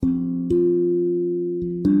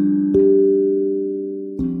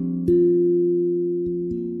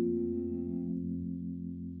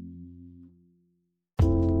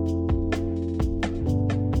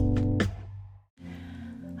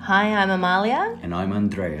Hi, I'm Amalia. And I'm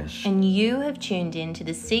Andreas. And you have tuned in to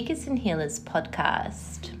the Seekers and Healers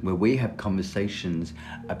podcast, where we have conversations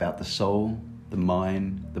about the soul, the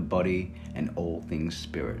mind, the body, and all things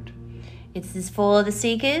spirit. This is for the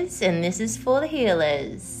seekers and this is for the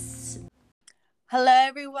healers. Hello,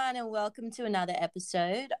 everyone, and welcome to another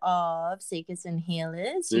episode of Seekers and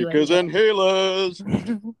Healers. Seekers and Healers.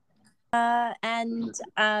 And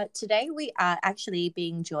today we are actually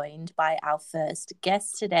being joined by our first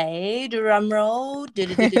guest today. Drum roll.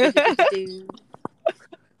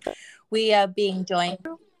 We are being joined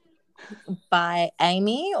by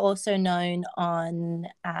Amy, also known on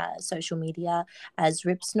social media as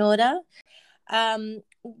Rip Snorter.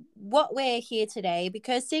 What we're here today,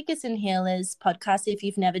 because Seekers and Healers podcast, if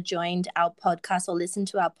you've never joined our podcast or listened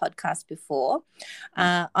to our podcast before,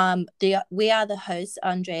 we are the hosts,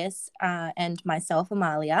 Andreas and myself,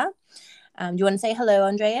 Amalia. Do you want to say hello,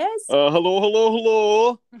 Andreas?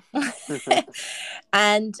 Hello.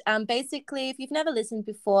 And basically, if you've never listened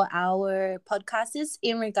before, our podcast is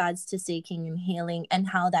in regards to seeking and healing and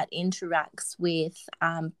how that interacts with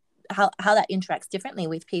how that interacts differently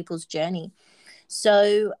with people's journey.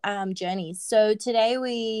 So journeys. So today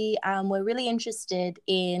we're really interested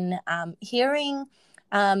in hearing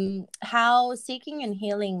how seeking and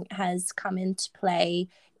healing has come into play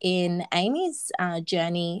in Amy's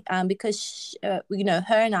journey, because her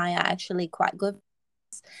and I are actually quite good.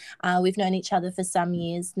 We've known each other for some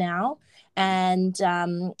years now, and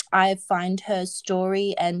I find her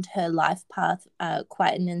story and her life path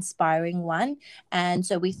quite an inspiring one. And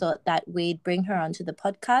so we thought that we'd bring her onto the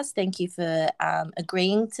podcast. Thank you for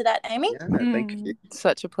agreeing to that, Amy. Yeah, thank you.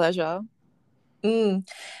 Such a pleasure.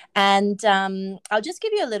 And I'll just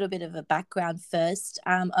give you a little bit of a background first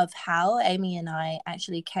of how Amy and I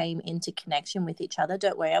actually came into connection with each other.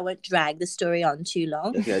 Don't worry, I won't drag the story on too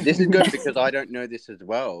long. Okay, this is good because I don't know this as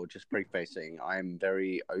well. Just prefacing, I'm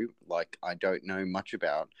very I don't know much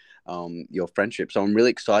about your friendship, so I'm really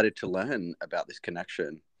excited to learn about this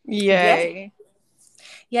connection. Yay.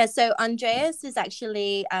 Yeah, so Andreas is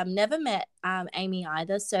actually never met Amy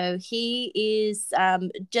either. So he is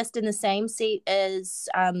just in the same seat as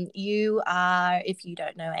you are, if you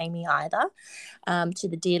don't know Amy either, to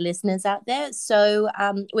the dear listeners out there. So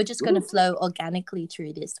we're just going to flow organically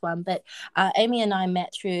through this one. But Amy and I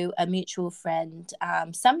met through a mutual friend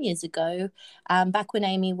some years ago, back when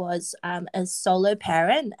Amy was a solo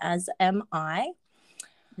parent, as am I.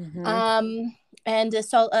 Mm-hmm. And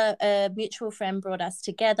a mutual friend brought us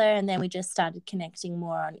together, and then we just started connecting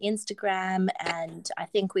more on Instagram. And I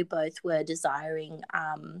think we both were desiring,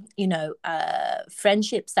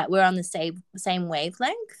 friendships that were on the same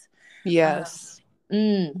wavelength. Yes.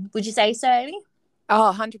 Would you say so, Amy?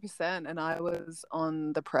 Oh, 100%. And I was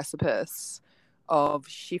on the precipice of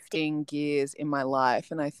shifting gears in my life.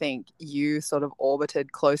 And I think you sort of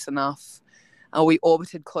orbited close enough. We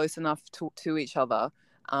orbited close enough to each other.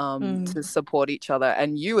 To support each other,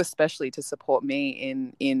 and you especially to support me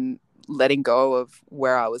in letting go of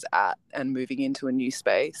where I was at and moving into a new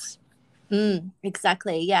space.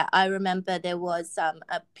 Exactly. Yeah, I remember there was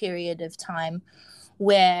a period of time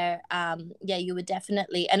where you were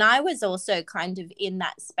definitely, and I was also kind of in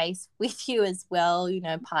that space with you as well,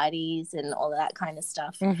 parties and all of that kind of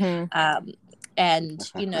stuff. And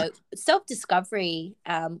self-discovery,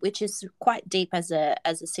 which is quite deep as a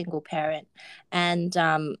single parent. And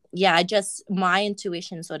my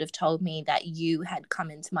intuition sort of told me that you had come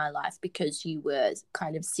into my life because you were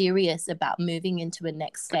kind of serious about moving into a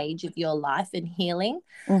next stage of your life and healing.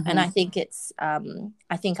 And I think I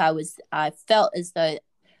felt as though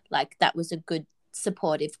like that was a good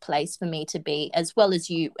supportive place for me to be, as well as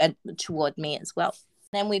you, and toward me as well.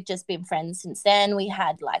 Then we've just been friends since then. We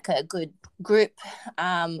had like a good group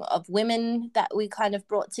of women that we kind of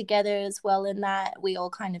brought together as well, in that we all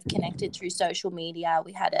kind of connected through social media.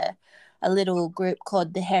 We had a little group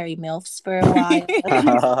called the Hairy MILFs for a while.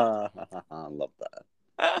 I love that.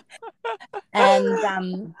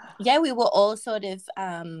 And we were all sort of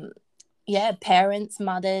parents,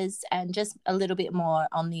 mothers, and just a little bit more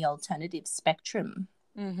on the alternative spectrum.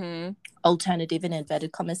 Alternative in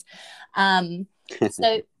inverted commas.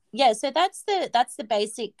 So that's the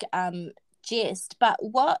basic gist. But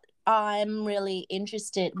what I was really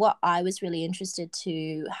interested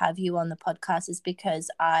to have you on the podcast is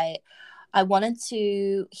because I wanted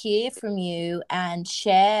to hear from you and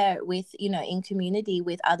share with, in community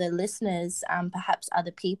with other listeners, perhaps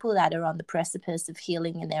other people that are on the precipice of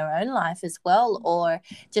healing in their own life as well, or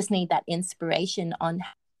just need that inspiration on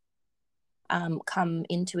come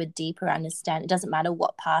into a deeper understanding. It doesn't matter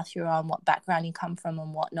what path you're on, what background you come from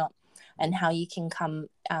and whatnot. and how you can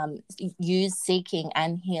use seeking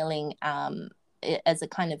and healing as a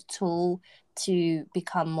kind of tool to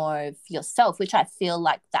become more of yourself, which I feel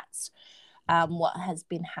like that's what has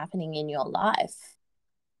been happening in your life.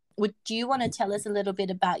 Do you want to tell us a little bit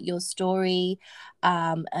about your story,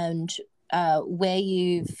 and where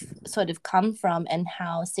you've sort of come from, and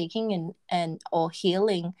how seeking and or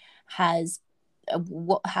healing has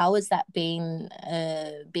how has that been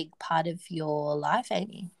a big part of your life,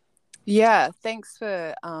 Amy? Yeah, thanks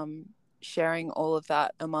for sharing all of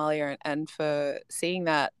that, Amalia, and for seeing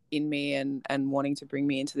that in me and wanting to bring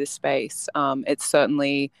me into this space. It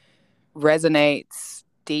certainly resonates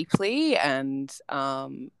deeply, and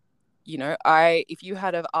if you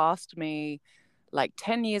had have asked me like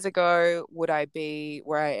 10 years ago, would I be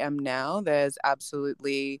where I am now? There's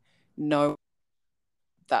absolutely no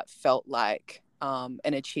that felt like an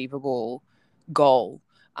achievable goal.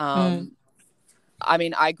 I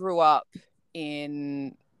mean, I grew up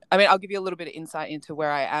I'll give you a little bit of insight into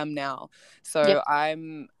where I am now. So Yep.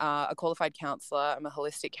 I'm a qualified counsellor. I'm a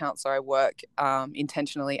holistic counsellor. I work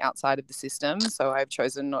intentionally outside of the system. So I've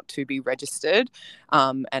chosen not to be registered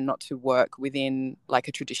and not to work within like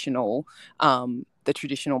a traditional the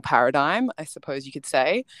traditional paradigm, I suppose you could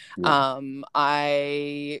say. Yeah.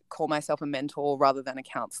 I call myself a mentor rather than a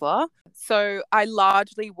counsellor. So I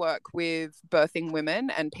largely work with birthing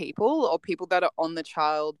women and people, or people that are on the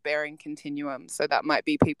childbearing continuum. So that might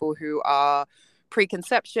be people who are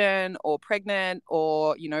preconception or pregnant,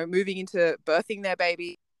 or, moving into birthing their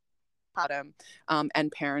baby,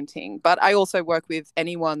 and parenting. But I also work with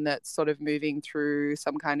anyone that's sort of moving through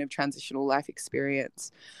some kind of transitional life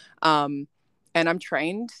experience. And I'm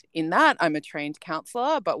trained in that. I'm a trained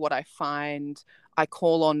counsellor, but what I find I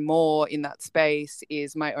call on more in that space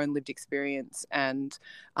is my own lived experience and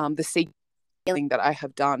the healing that I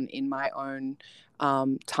have done in my own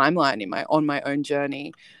timeline, on my own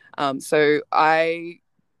journey. So I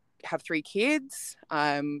have 3 kids.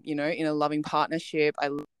 I'm, in a loving partnership. I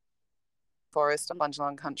live in the forest,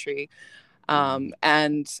 Bunjalung country,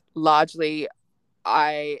 and largely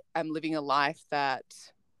I am living a life that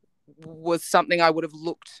was something I would have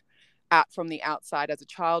looked at from the outside as a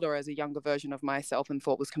child or as a younger version of myself and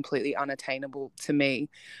thought was completely unattainable to me.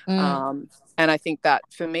 And I think that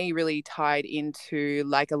for me really tied into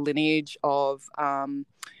like a lineage of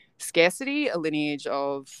scarcity, a lineage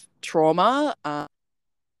of trauma,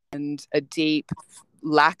 and a deep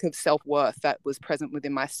lack of self-worth that was present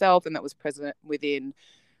within myself and that was present within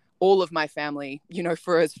all of my family,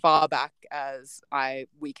 for as far back as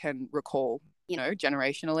we can recall,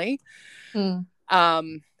 generationally.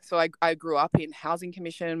 So I grew up in housing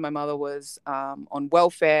commission. My mother was on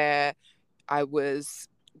welfare. I was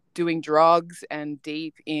doing drugs and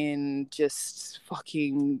deep in just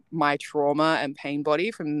fucking my trauma and pain body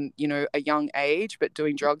from, a young age, but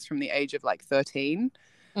doing drugs from the age of like 13.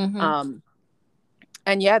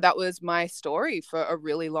 And yeah, that was my story for a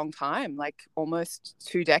really long time, like almost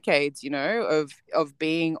 2 decades, of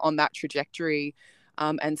being on that trajectory,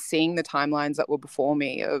 and seeing the timelines that were before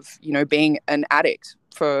me of, being an addict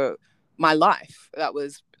for my life. That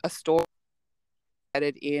was a story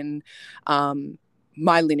in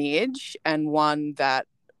my lineage, and one that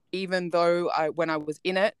even though when I was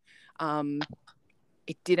in it,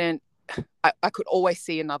 it didn't, I could always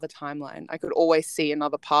see another timeline. I could always see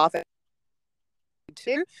another path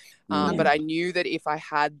to, but I knew that if I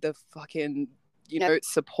had the fucking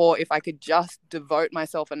support, if I could just devote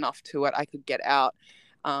myself enough to it, I could get out,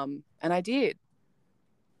 and I did.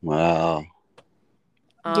 Wow.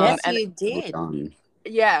 Yes, you did.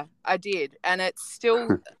 Yeah, I did. And it's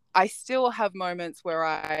still I still have moments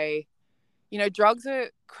where drugs are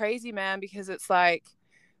crazy, man, because it's like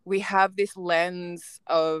we have this lens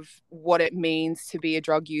of what it means to be a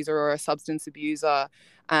drug user or a substance abuser,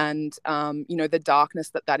 and the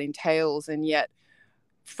darkness that entails. And yet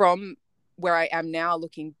from where I am now,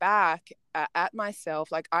 looking back at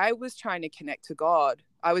myself, like I was trying to connect to God.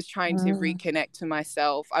 I was trying to reconnect to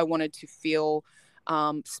myself. I wanted to feel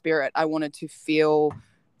spirit. I wanted to feel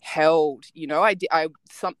held.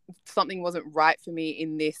 Something wasn't right for me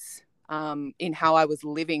in this, in how I was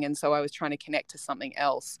living, and so I was trying to connect to something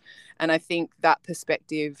else. And I think that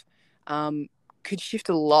perspective could shift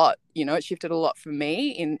a lot. It shifted a lot for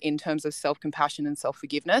me in terms of self-compassion and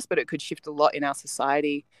self-forgiveness, but it could shift a lot in our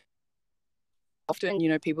society.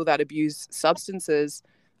 Often, people that abuse substances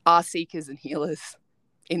are seekers and healers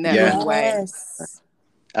in their own way.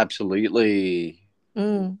 Absolutely.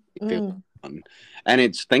 And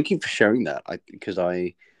it's, thank you for sharing that. Because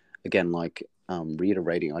again, like,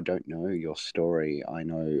 reiterating, I don't know your story. I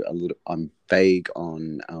know a little. I'm vague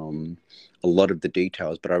on a lot of the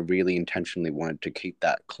details, but I really intentionally wanted to keep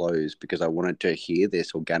that closed because I wanted to hear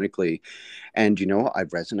this organically. And you know what? I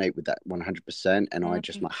resonate with that 100%. And I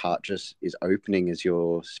just, my heart just is opening as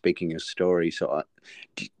you're speaking your story. So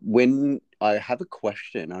when I have a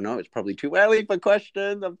question, I know it's probably too early for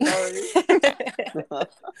questions. I'm sorry.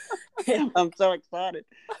 I'm so excited.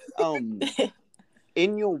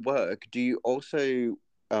 In your work, do you also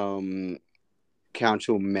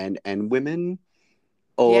counsel men and women?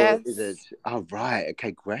 Or Yes. is it, oh, right.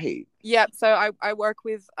 Okay, great. Yeah. So I work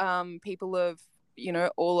with people of,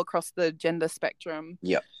 all across the gender spectrum.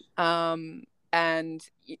 Yep. And,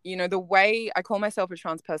 the way I call myself a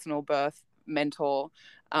transpersonal birth mentor,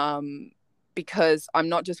 because I'm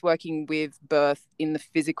not just working with birth in the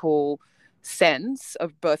physical sense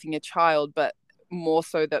of birthing a child, but more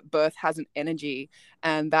so that birth has an energy,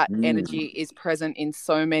 and that energy is present in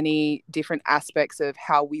so many different aspects of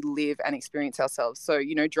how we live and experience ourselves. So,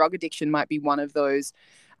 drug addiction might be one of those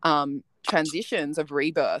transitions of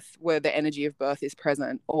rebirth where the energy of birth is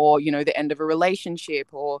present, or, the end of a relationship,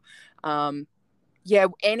 or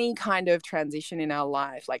any kind of transition in our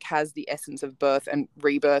life like has the essence of birth and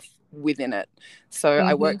rebirth within it. So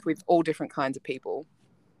I work with all different kinds of people.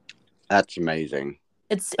 That's amazing.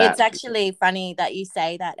 It's actually funny that you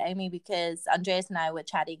say that, Amy, because Andreas and I were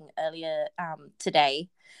chatting earlier today,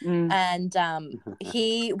 and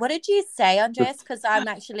what did you say, Andreas? Because I'm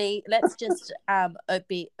actually, let's just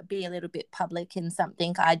be a little bit public in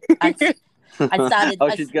something. I started. Oh,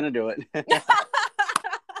 she's gonna do it.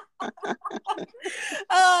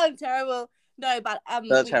 Oh, I'm terrible. No, but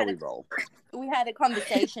that's how we roll. We had a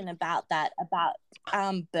conversation about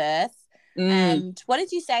birth. And what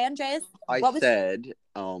did you say, Andreas? I said,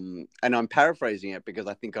 and I'm paraphrasing it because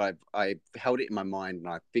I think I held it in my mind and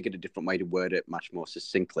I figured a different way to word it much more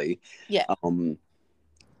succinctly. Yeah.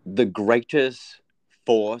 The greatest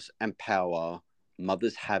force and power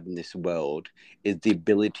mothers have in this world is the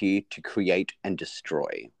ability to create and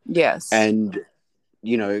destroy. Yes. And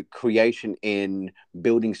creation in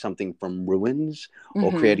building something from ruins or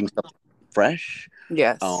creating something fresh.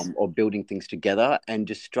 Yes. Or building things together, and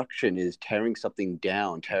destruction is tearing something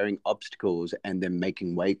down, tearing obstacles, and then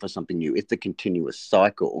making way for something new. It's a continuous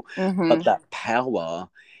cycle, but that power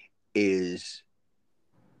is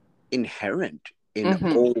inherent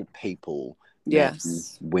in all people.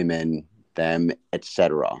 Yes. Men, women, them,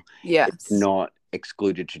 etc. Yes. It's not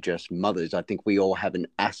excluded to just mothers. I think we all have an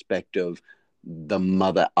aspect of the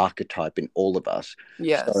mother archetype in all of us.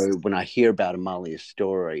 Yes. So when I hear about Amalia's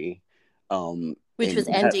story, which was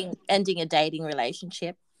ending a dating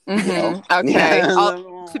relationship. Okay.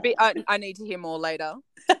 I need to hear more later.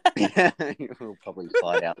 We'll probably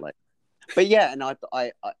slide out later. But yeah, and I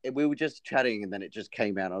we were just chatting, and then it just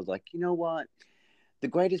came out. I was like, you know what? The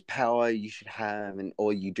greatest power you should have,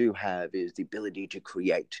 or you do have, is the ability to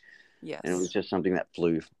create. Yes. And it was just something that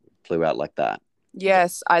flew out like that.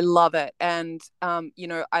 Yes, I love it. And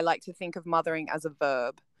I like to think of mothering as a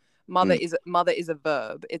verb. Mother is a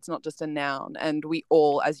verb. It's not just a noun. And we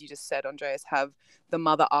all, as you just said, Andreas, have the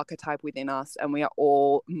mother archetype within us, and we are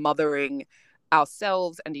all mothering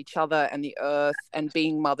ourselves and each other and the earth and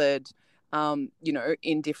being mothered,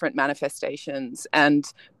 in different manifestations. And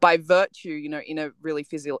by virtue, in a really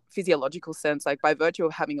physiological sense, like by virtue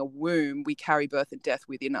of having a womb, we carry birth and death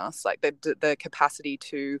within us, like the capacity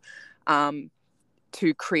to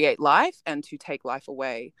create life and to take life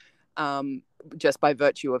away. Just by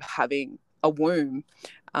virtue of having a womb,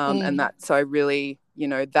 and that, so I really,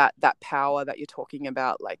 that power that you're talking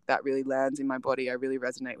about, like that really lands in my body. I really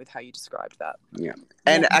resonate with how you described that. Yeah.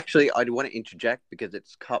 And actually, I want to interject because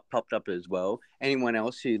it's popped up as well. Anyone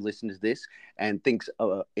else who listens to this and thinks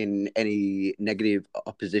in any negative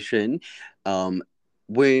opposition,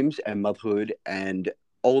 wombs and motherhood and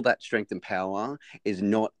all that strength and power is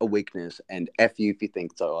not a weakness, and F you if you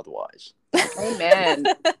think so otherwise. Amen.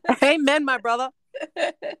 Amen, my brother.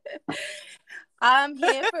 I'm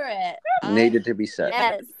here for it. Needed to be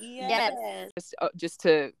said. Yes. Just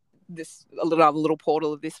to a little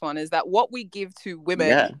portal of this one is that what we give to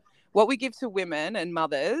women, and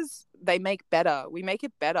mothers, they make better. We make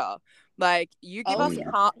it better. Like you give us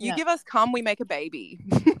cum, give us cum, we make a baby.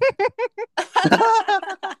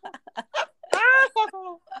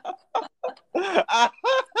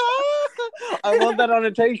 I want that on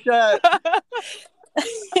a t-shirt.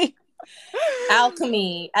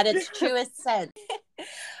 Alchemy at its truest sense.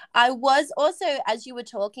 I was also, as you were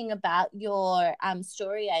talking about your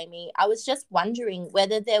story, Amy, I was just wondering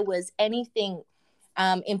whether there was anything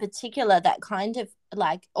in particular that kind of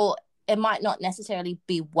like, or it might not necessarily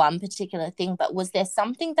be one particular thing, but was there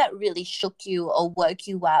something that really shook you or woke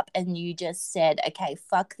you up and you just said, okay,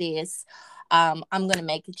 fuck this, I'm going to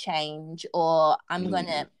make a change, or I'm going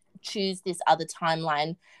to choose this other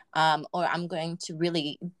timeline, or I'm going to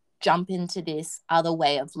really jump into this other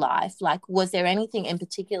way of life? Like, was there anything in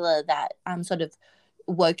particular that sort of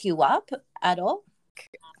woke you up at all?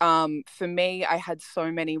 For me, I had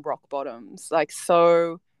so many rock bottoms, like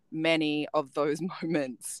so many of those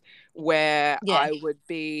moments where I would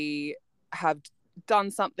have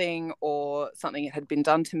done something, or something had been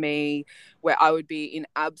done to me, where I would be in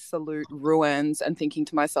absolute ruins and thinking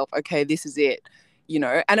to myself, okay, this is it, you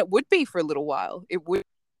know, and it would be for a little while. It would.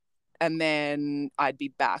 And then I'd be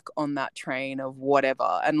back on that train of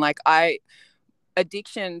whatever. And like,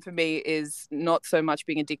 addiction for me is not so much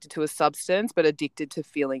being addicted to a substance, but addicted to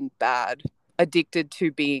feeling bad, addicted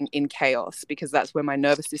to being in chaos, because that's where my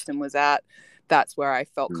nervous system was at. That's where I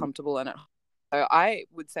felt comfortable in it. So I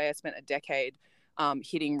would say I spent a decade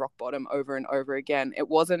hitting rock bottom over and over again. It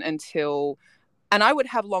wasn't until, and I would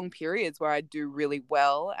have long periods where I'd do really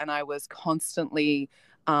well and I was constantly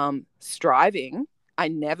striving. I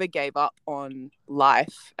never gave up on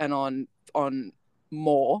life and on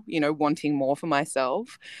more, you know, wanting more for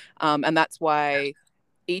myself. And that's why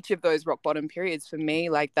each of those rock bottom periods for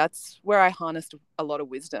me, like, that's where I harnessed a lot of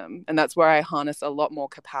wisdom, and that's where I harnessed a lot more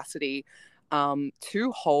capacity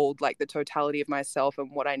to hold like the totality of myself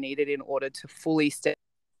and what I needed in order to fully step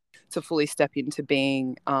into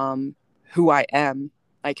being who I am,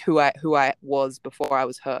 like who I was before I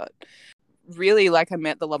was hurt. Really, like, I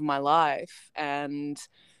met the love of my life, and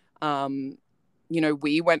you know,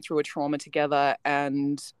 we went through a trauma together,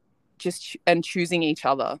 and choosing each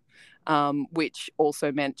other, which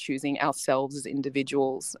also meant choosing ourselves as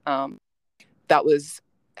individuals. That was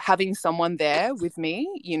having someone there with me,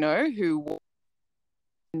 you know, who was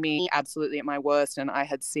me absolutely at my worst, and I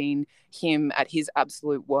had seen him at his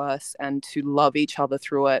absolute worst, and to love each other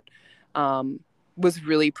through it was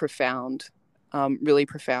really profound. Really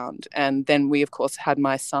profound. And then we, of course, had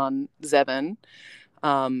my son, Zevin.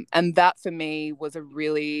 And that for me was a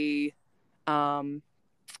really, like,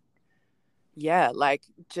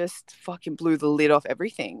 just fucking blew the lid off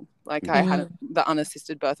everything. Like, I had the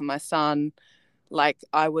unassisted birth of my son. Like,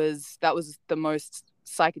 that was the most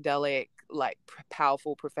psychedelic, like,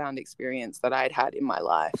 powerful, profound experience that I'd had in my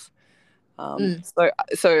life.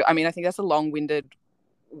 So, I mean, I think that's a long-winded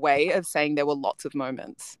way of saying there were lots of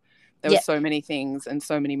moments. There were so many things and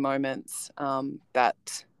so many moments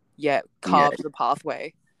that, carved the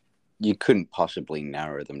pathway. You couldn't possibly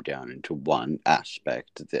narrow them down into one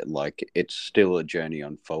aspect. That, like, it's still a journey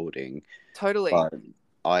unfolding. Totally. But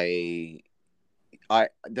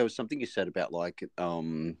there was something you said about, like,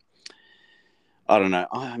 I don't know.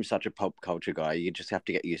 I'm such a pop culture guy. You just have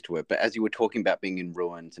to get used to it. But as you were talking about being in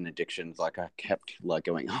ruins and addictions, like, I kept like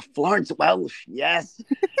going, "Oh, Florence Welch, yes."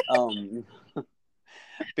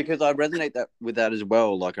 Because I resonate with that as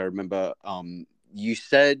well. Like, I remember you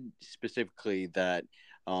said specifically that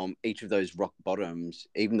each of those rock bottoms,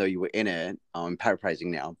 even though you were in it, I'm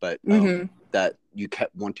paraphrasing now, but that you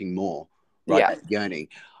kept wanting more, right? Yeah. That yearning.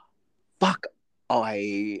 Fuck,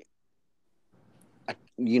 I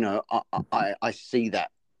see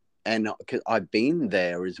that, and because I've been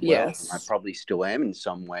there as well. Yes. And I probably still am in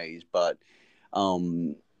some ways, but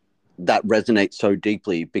that resonates so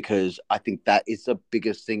deeply, because I think that is the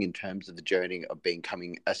biggest thing in terms of the journey of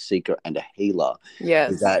becoming a seeker and a healer.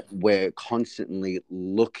 Yes. Is that we're constantly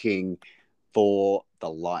looking for the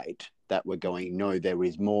light, that we're going, no, there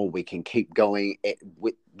is more, we can keep going.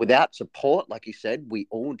 Without support, like you said, we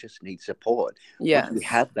all just need support. Yes. Once we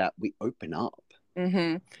have that, we open up.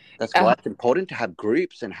 Mm-hmm. That's why it's important to have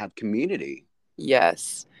groups and have community.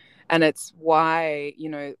 Yes. And it's why, you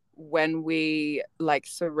know, when we like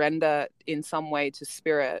surrender in some way to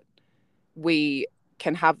spirit, we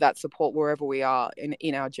can have that support wherever we are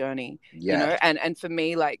in our journey. You know, and for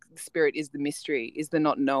me, like, spirit is the mystery, is the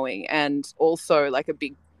not knowing. And also, like, a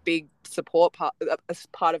big support part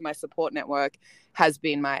of my support network has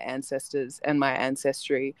been my ancestors and my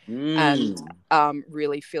ancestry. And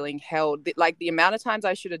really feeling held. Like, the amount of times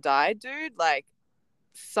I should have died, dude, like,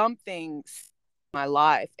 something my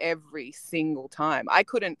life every single time. I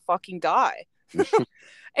couldn't fucking die.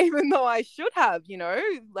 Even though I should have, you know,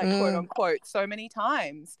 like, quote unquote, so many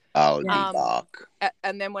times. Oh, dark.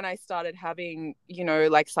 And then when I started having, you know,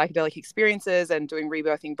 like, psychedelic experiences and doing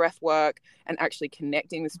rebirthing breath work and actually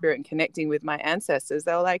connecting with spirit and connecting with my ancestors,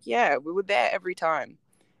 they were like, yeah, we were there every time.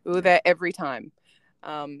 We were there every time.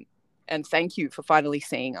 And thank you for finally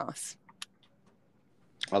seeing us.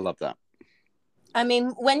 I love that. I mean,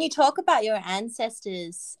 when you talk about your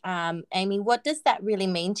ancestors, Amy, what does that really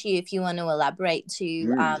mean to you? If you want to elaborate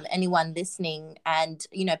to anyone listening, and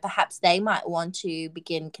perhaps they might want to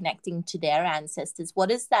begin connecting to their ancestors. What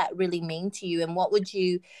does that really mean to you, and what would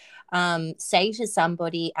you say to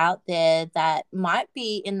somebody out there that might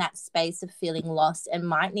be in that space of feeling lost and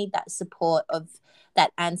might need that support of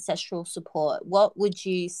that ancestral support? What would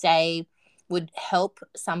you say would help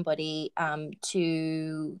somebody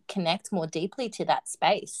to connect more deeply to that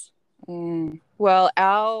space? Well,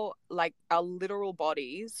 our literal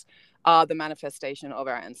bodies are the manifestation of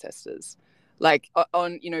our ancestors. Like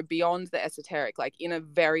on, beyond the esoteric, like in a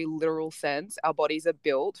very literal sense, our bodies are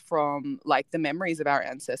built from like the memories of our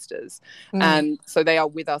ancestors. And so they are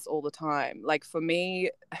with us all the time. Like for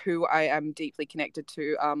me, who I am deeply connected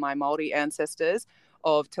to are my Māori ancestors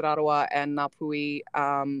of Te Raroa and Ngāpuhi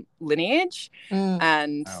lineage.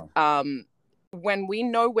 And when we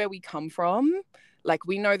know where we come from, like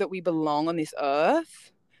we know that we belong on this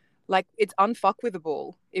earth, like it's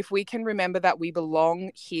unfuckwithable if we can remember that we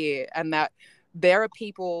belong here and that there are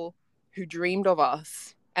people who dreamed of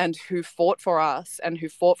us and who fought for us and who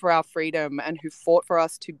fought for our freedom and who fought for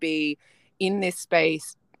us to be in this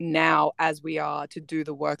space now as we are, to do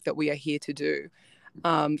the work that we are here to do.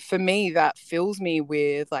 For me, that fills me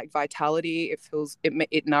with like vitality.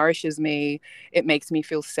 It nourishes me. It makes me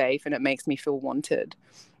feel safe, and it makes me feel wanted.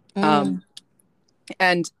 And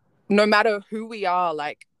no matter who we are,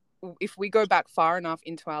 like if we go back far enough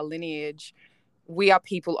into our lineage, we are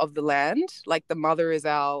people of the land. Like the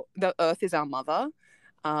earth is our mother.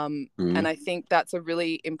 And I think that's a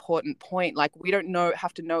really important point. Like we don't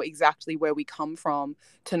have to know exactly where we come from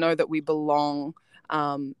to know that we belong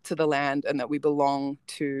to the land and that we belong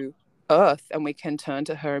to earth, and we can turn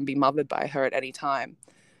to her and be mothered by her at any time.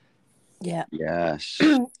 Yeah. Yes.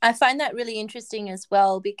 I find that really interesting as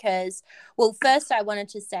well because, well, first I wanted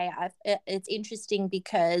to say it's interesting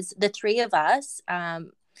because the three of us,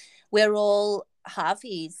 we're all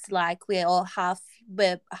halfies. Like we're half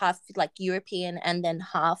like European, and then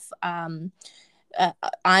half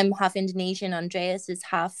I'm half Indonesian. Andreas is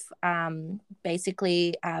half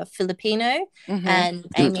basically Filipino, and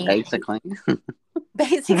Amy basically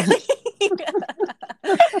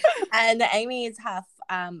and Amy is half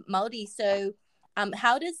Māori. So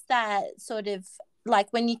how does that sort of,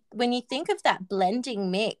 like when you think of that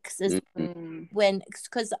blending mix, is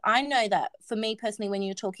because I know that for me personally, when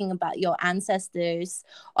you're talking about your ancestors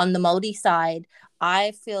on the Māori side,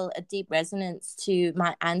 I feel a deep resonance to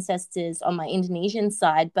my ancestors on my Indonesian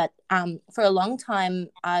side. But for a long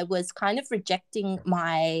time, I was kind of rejecting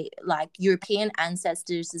my like European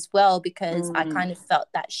ancestors as well, because I kind of felt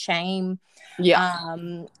that shame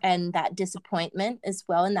and that disappointment as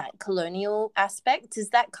well, and that colonial aspect. Does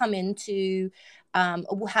that come into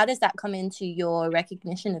how does that come into your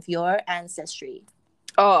recognition of your ancestry?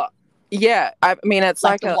 Oh, yeah. I mean, it's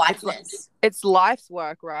like the whiteness. It's life's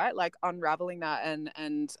work, right? Like unraveling that and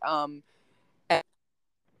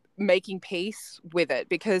making peace with it.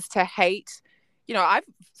 Because to hate, I've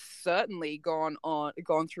certainly gone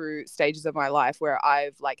through stages of my life where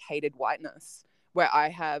I've like hated whiteness, where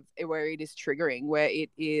it is triggering, where it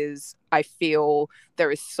is, I feel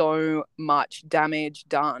there is so much damage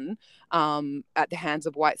done at the hands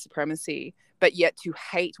of white supremacy. But yet to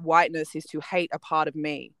hate whiteness is to hate a part of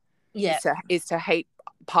me. Yeah. Is to hate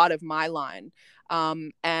part of my line.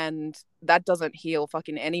 And that doesn't heal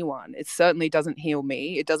fucking anyone. It certainly doesn't heal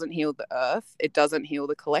me. It doesn't heal the earth. It doesn't heal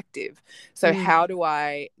the collective. So how do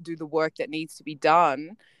I do the work that needs to be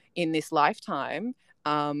done in this lifetime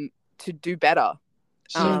to do better?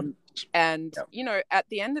 And at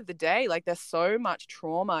the end of the day, like there's so much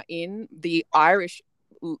trauma in the Irish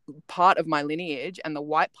part of my lineage and the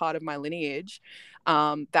white part of my lineage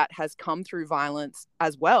that has come through violence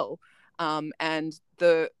as well. And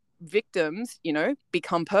the victims,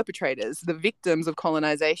 become perpetrators. The victims of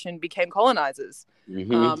colonization became colonizers.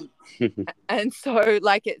 And so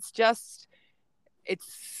like it's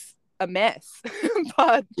a mess.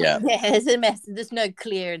 But it's a mess. There's no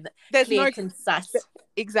concise.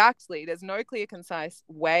 Exactly. There's no clear, concise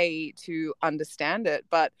way to understand it.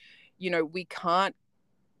 But we can't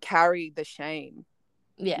carry the shame.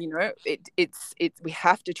 It's we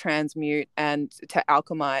have to transmute and to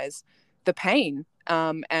alchemize the pain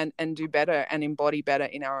and do better and embody better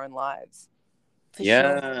in our own lives.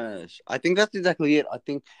 Sure. I think that's exactly it. I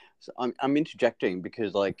think I'm interjecting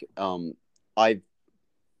because like I'm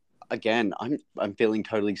feeling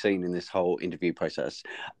totally seen in this whole interview process.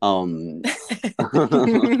 I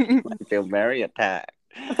feel very attacked.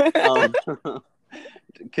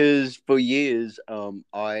 Because for years,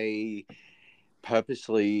 I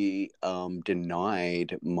purposely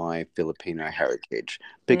denied my Filipino heritage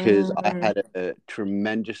because I had a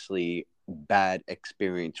tremendously bad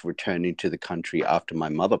experience returning to the country after my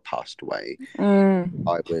mother passed away.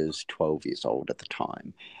 I was 12 years old at the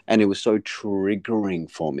time, and it was so triggering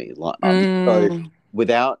for me. So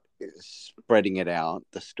without spreading it out,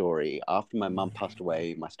 the story, after my mum passed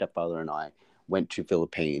away, my stepfather and I went to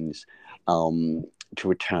Philippines to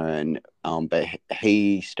return, but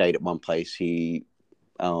he stayed at one place. He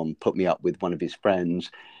put me up with one of his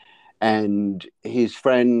friends, and his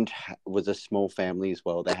friend was a small family as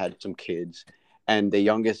well. They had some kids, and the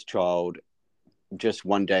youngest child, just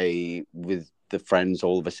one day with the friends,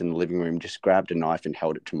 all of us in the living room, just grabbed a knife and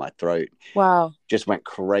held it to my throat. Wow. Just went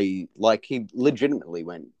crazy. Like, he legitimately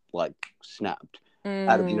went, like, snapped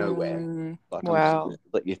out of nowhere. Like, I'm just going to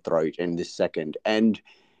slit your throat in this second. And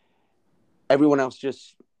everyone else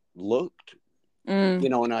just looked, you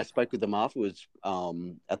know, and I spoke with them afterwards.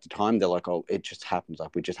 At the time, they're like, oh, it just happens.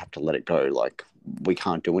 Like, we just have to let it go. Like, we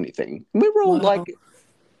can't do anything. We were all like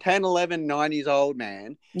 10, 11, 9 years old,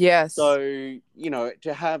 man. Yes. So, you know,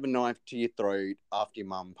 to have a knife to your throat after your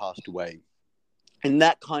mum passed away, in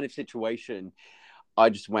that kind of situation, I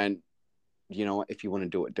just went, you know what, if you want to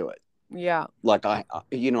do it, do it. Yeah. Like,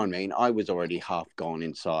 you know what I mean? I was already half gone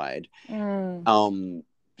inside.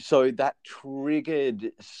 So that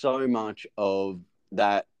triggered so much of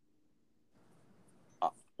that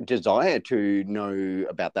desire to know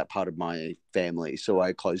about that part of my family. So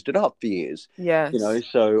I closed it up for years. Yes. You know,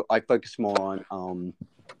 so I focused more on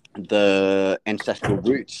the ancestral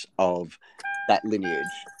roots of that lineage.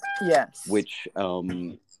 Yes. Which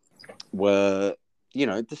were, you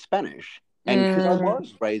know, the Spanish. And because I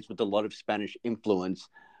was raised with a lot of Spanish influence,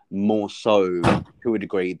 more so to a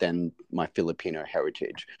degree than my Filipino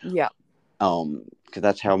heritage. Yeah. Because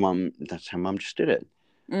that's how mum just did it.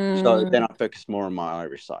 So then I focused more on my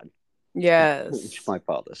Irish side. Yes. Which is my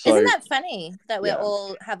father. So, isn't that funny that we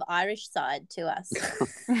all have Irish side to us?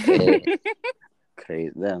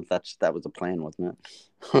 Crazy. That was the plan, wasn't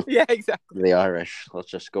it? Yeah, exactly. The Irish. Let's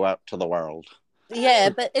just go out to the world. Yeah,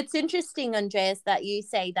 but it's interesting, Andreas, that you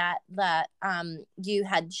say that you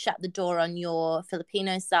had shut the door on your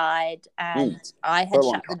Filipino side, and I had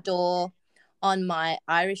shut the door on my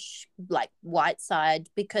Irish, like, white side,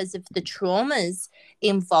 because of the traumas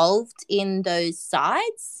involved in those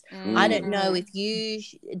sides. I don't know if you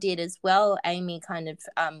did as well, Amy, kind of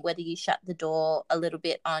whether you shut the door a little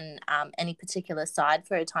bit on any particular side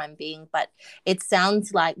for a time being, but it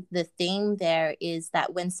sounds like the theme there is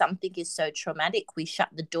that when something is so traumatic, we shut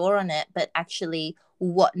the door on it, but actually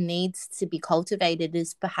what needs to be cultivated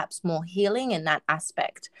is perhaps more healing in that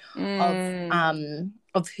aspect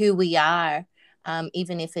of who we are,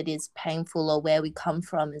 even if it is painful, or where we come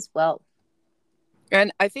from as well.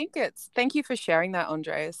 And I think thank you for sharing that,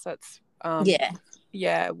 Andreas. That's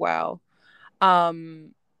wow.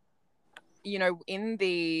 You know, in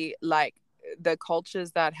the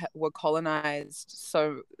cultures that were colonized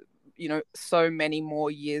so many more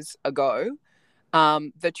years ago,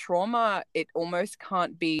 the trauma, it almost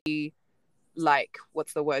can't be, like,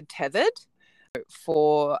 what's the word, tethered.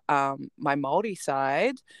 For my Māori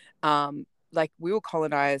side, like, we were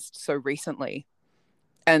colonized so recently,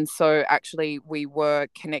 and so actually we were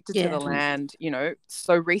connected to the land, you know,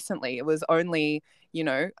 so recently. It was only, you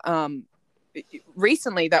know,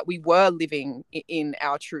 recently that we were living in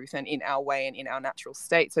our truth and in our way and in our natural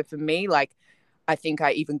state. So for me, like, I think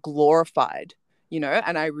I even glorified, you know,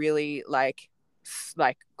 and I really like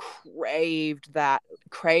craved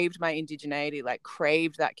my indigeneity, like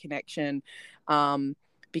craved that connection,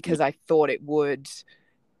 because I thought it would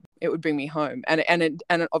bring me home, and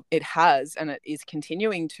it has, and it is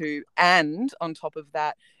continuing to. And on top of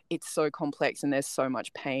that, it's so complex, and there's so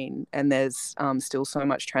much pain, and there's still so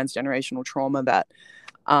much transgenerational trauma that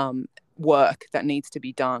work that needs to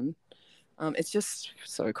be done. It's just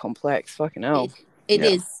so complex. Fucking hell.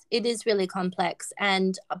 It is really complex,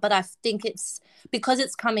 but I think it's because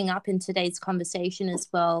it's coming up in today's conversation as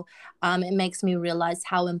well. It makes me realize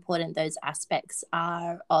how important those aspects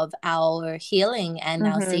are of our healing and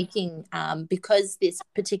our seeking, because this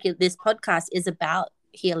podcast is about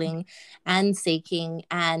healing and seeking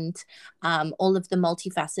and all of the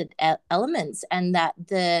multifaceted elements, and that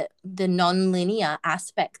the non-linear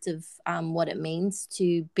aspect of what it means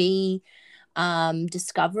to be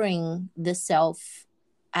discovering the self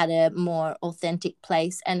at a more authentic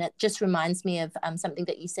place. And it just reminds me of something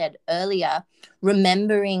that you said earlier,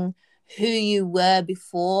 remembering who you were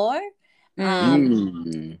before.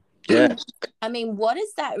 Yes. I mean, what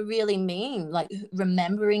does that really mean? Like,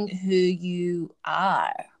 remembering who you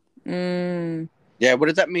are. Yeah, what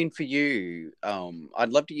does that mean for you? I'd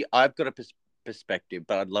love to. I've got a perspective,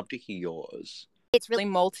 but I'd love to hear yours. It's really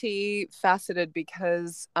multifaceted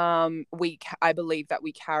because I believe that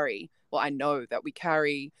we carry, well, I know that we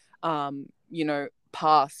carry, you know,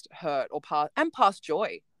 past hurt or past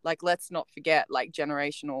joy. Like, let's not forget, like,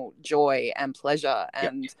 generational joy and pleasure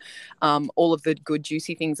and all of the good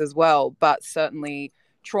juicy things as well, but certainly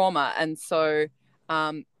trauma. And so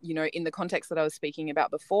you know, in the context that I was speaking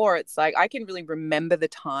about before, it's like I can really remember the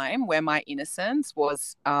time where my innocence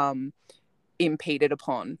was impeded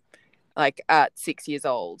upon, like at 6 years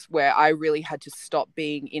old, where I really had to stop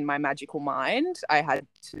being in my magical mind. I had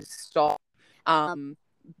to stop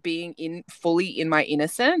being fully in my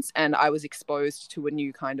innocence, and I was exposed to a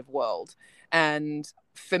new kind of world. And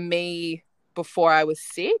for me, before I was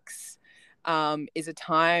 6, is a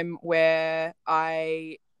time where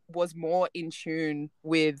I was more in tune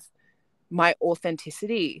with my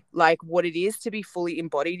authenticity, like what it is to be fully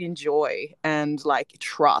embodied in joy and like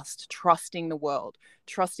trusting the world,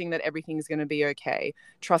 trusting that everything's going to be okay,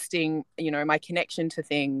 trusting, you know, my connection to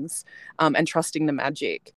things, and trusting the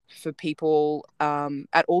magic. For people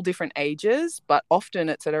at all different ages, but often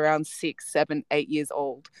it's at around 6, 7, 8 years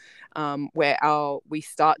old, where we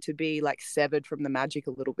start to be like severed from the magic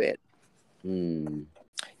a little bit.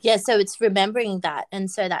 Yeah, so it's remembering that, and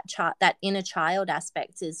so that inner child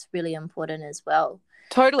aspect is really important as well.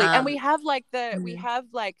 Totally. And we have like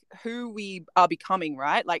who we are becoming,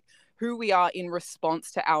 right? Like who we are in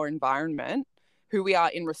response to our environment, who we are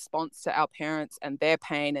in response to our parents and their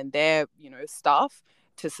pain and their, you know, stuff,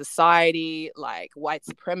 to society, like white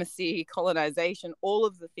supremacy, colonization, all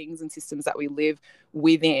of the things and systems that we live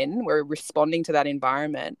within. We're responding to that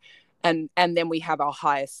environment. And then we have our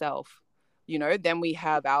higher self, you know, then we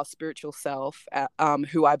have our spiritual self,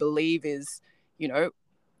 who I believe is, you know,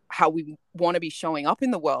 how we want to be showing up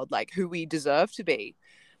in the world, like who we deserve to be.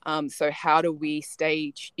 So how do we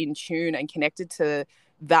stay in tune and connected to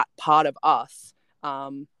that part of us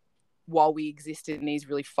while we exist in these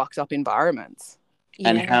really fucked up environments?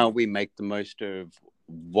 And how we make the most of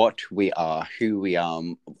what we are, who we are,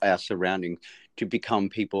 our surroundings, to become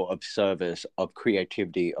people of service, of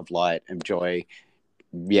creativity, of light and joy.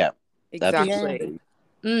 Yeah, exactly.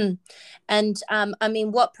 And I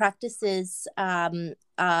mean, what practices are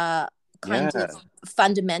kind of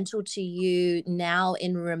fundamental to you now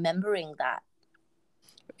in remembering that?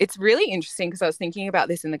 It's really interesting because I was thinking about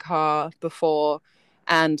this in the car before,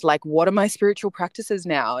 and like, what are my spiritual practices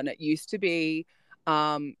now? And it used to be,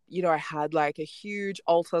 you know, I had like a huge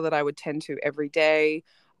altar that I would tend to every day.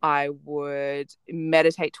 I would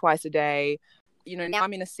meditate twice a day. You know, now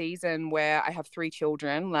I'm in a season where I have 3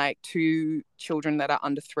 children, like 2 children that are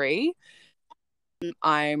under 3.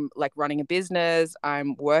 I'm like running a business,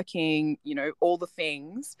 I'm working, you know, all the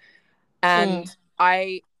things. And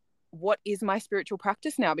what is my spiritual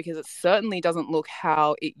practice now? Because it certainly doesn't look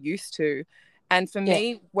how it used to. And for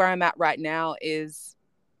me, where I'm at right now is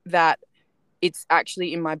that it's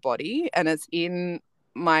actually in my body, and it's in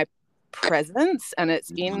my presence, and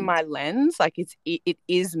it's in my lens. Like it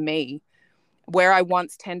is me. Where I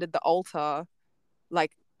once tended the altar,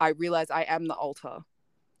 like I realize I am the altar.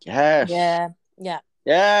 Yes. Yeah.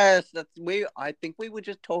 Yes. I think we were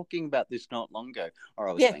just talking about this not long ago, or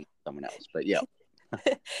I was saying someone else, but yeah.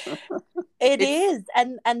 It is,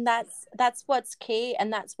 and that's what's key,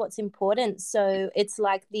 and that's what's important. So it's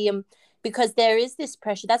like because there is this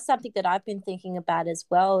pressure. That's something that I've been thinking about as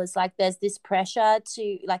well. Is like there's this pressure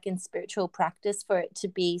to, like in spiritual practice, for it to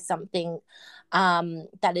be something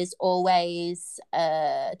that is always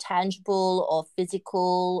tangible or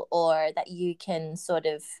physical, or that you can sort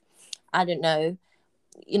of, I don't know,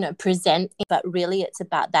 you know, present. But really it's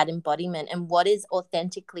about that embodiment and what is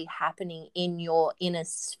authentically happening in your inner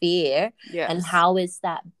sphere, and how is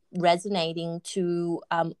that resonating to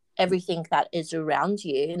everything that is around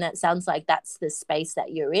you. And it sounds like that's the space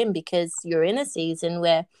that you're in, because you're in a season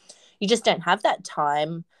where you just don't have that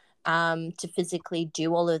time to physically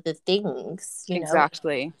do all of the things, you know?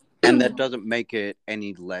 Exactly. And that doesn't make it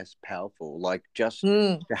any less powerful. Like, just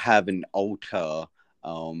to have an altar,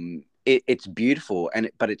 it's beautiful,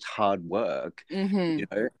 but it's hard work, you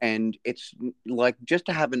know. And it's like, just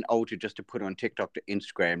to have an altar just to put on TikTok to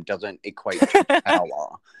Instagram doesn't equate to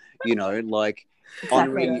power, you know. Like,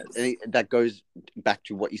 honoring, that goes back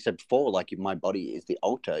to what you said before, like, if my body is the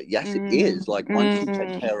altar. Yes, it is. Like, once you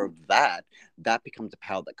take care of that becomes the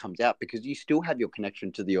power that comes out, because you still have your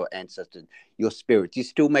connection to your ancestors, your spirits. You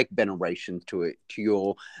still make venerations to it, to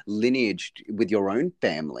your lineage with your own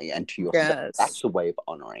family and to yourself. That's a way of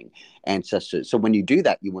honoring ancestors. So when you do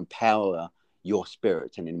that, you empower your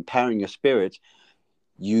spirits, and in empowering your spirits,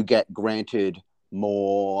 you get granted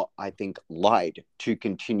more, I think, light to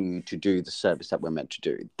continue to do the service that we're meant to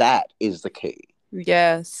do. That is the key.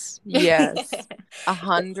 Yes,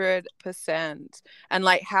 100%. And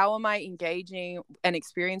like, how am I engaging and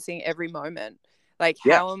experiencing every moment? Like,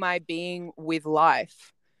 how am I being with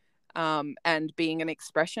life, and being an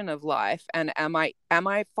expression of life? And am I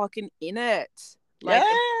fucking in it? Like,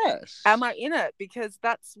 am I in it? Because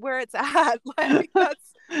that's where it's at. Like,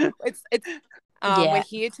 it's we're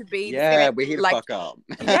here to be. We're here to fuck up.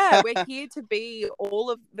 We're here to be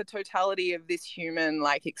all of the totality of this human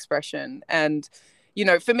like expression. And you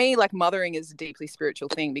know, for me, like, mothering is a deeply spiritual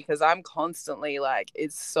thing, because I'm constantly like,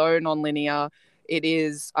 it's so non-linear. It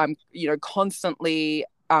is, I'm, you know, constantly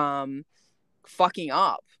fucking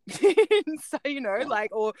up. So, you know, like,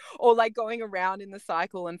 or like going around in the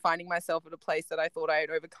cycle and finding myself at a place that I thought I had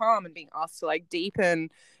overcome, and being asked to like deepen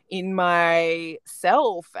in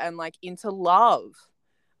myself and like into love.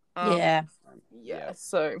 So I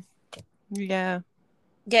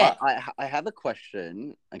have a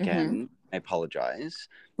question again. I apologize.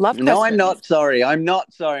 Love questions. No, I'm not sorry. I'm not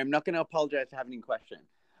going to apologize for having a question.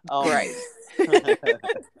 Great.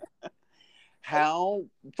 How,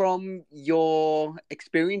 from your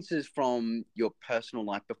experiences from your personal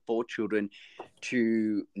life before children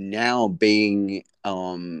to now being,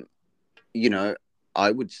 you know,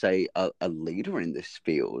 I would say a leader in this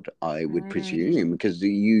field, I would presume, because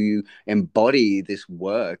you embody this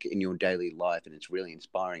work in your daily life, and it's really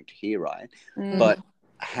inspiring to hear, right? But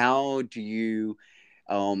how do you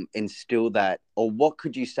instill that, or what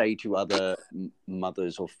could you say to other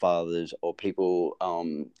mothers or fathers or people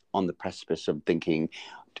on the precipice of thinking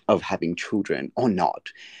of having children or not?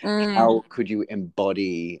 How could you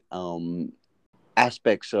embody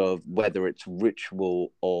aspects of whether it's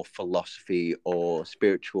ritual or philosophy or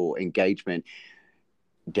spiritual engagement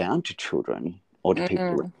down to children or to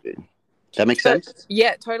people? Does that make sense?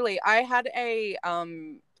 Yeah, totally. I had a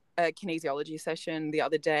kinesiology session the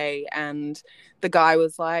other day, and the guy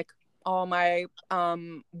was like, oh, my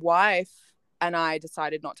wife and I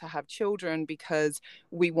decided not to have children because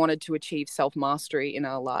we wanted to achieve self-mastery in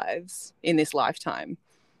our lives in this lifetime.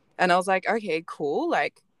 And I was like, okay, cool.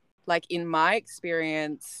 Like in my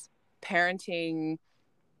experience, parenting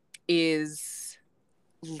is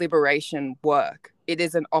liberation work. It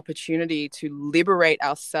is an opportunity to liberate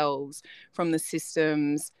ourselves from the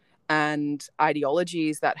systems and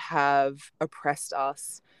ideologies that have oppressed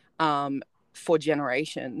us for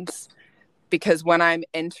generations. Because when I'm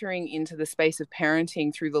entering into the space of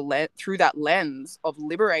parenting through that lens of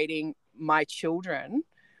liberating my children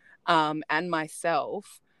and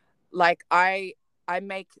myself, like I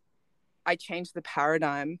change the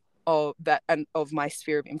paradigm of that and of my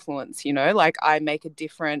sphere of influence. You know, like I'm making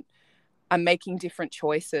different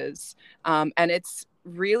choices, and it's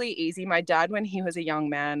really easy. My dad, when he was a young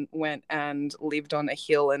man, went and lived on a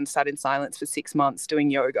hill and sat in silence for 6 months doing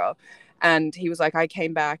yoga. And he was like, I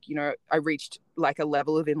came back, you know, I reached like a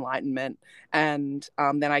level of enlightenment. And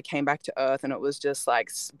then I came back to earth, and it was just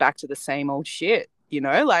like back to the same old shit, you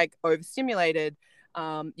know, like overstimulated,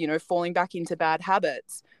 you know, falling back into bad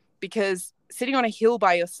habits. Because sitting on a hill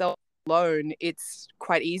by yourself alone, it's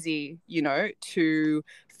quite easy, you know, to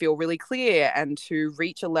feel really clear and to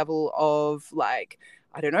reach a level of like,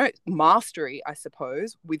 I don't know, mastery, I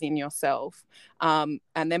suppose, within yourself, and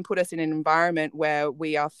then put us in an environment where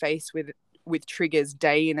we are faced with triggers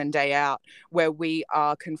day in and day out, where we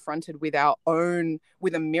are confronted with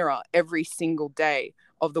with a mirror every single day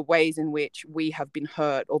of the ways in which we have been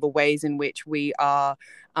hurt, or the ways in which we are,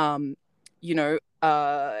 you know,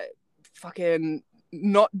 fucking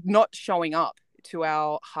not showing up to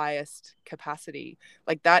our highest capacity.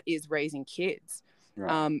 Like, that is raising kids.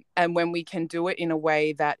 Right. And when we can do it in a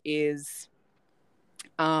way that is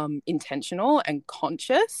intentional and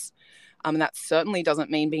conscious, and that certainly doesn't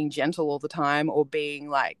mean being gentle all the time or being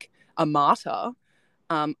like a martyr.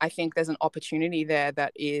 I think there's an opportunity there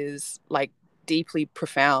that is like deeply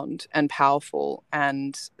profound and powerful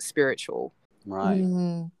and spiritual. Right.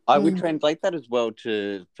 I would translate that as well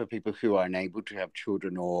for people who are unable to have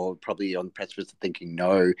children, or probably on the precipice of thinking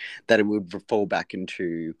no, that it would fall back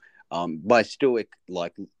into, by still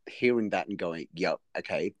like hearing that and going, yeah,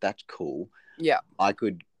 okay, that's cool. Yeah. I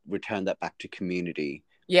could return that back to community.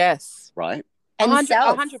 Yes. Right. And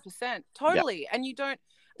 100%. Totally. Yep. And you don't,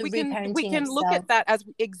 we can look at that as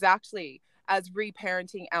exactly as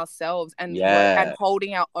reparenting ourselves and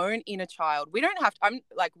holding our own inner child. We don't have to,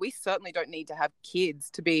 we certainly don't need to have kids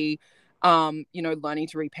to be, you know, learning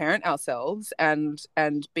to reparent ourselves and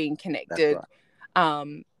being connected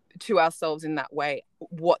to ourselves in that way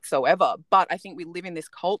whatsoever. But I think we live in this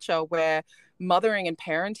culture where mothering and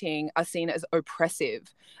parenting are seen as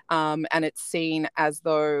oppressive, and it's seen as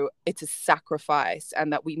though it's a sacrifice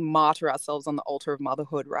and that we martyr ourselves on the altar of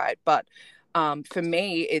motherhood, right? But for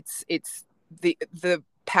me, it's the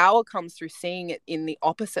power comes through seeing it in the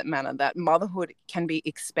opposite manner, that motherhood can be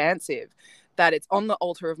expansive, that it's on the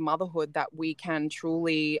altar of motherhood that we can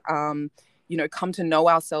truly come to know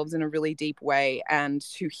ourselves in a really deep way and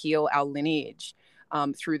to heal our lineage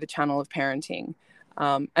through the channel of parenting.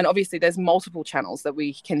 And obviously there's multiple channels that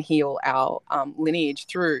we can heal our lineage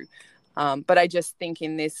through. But I just think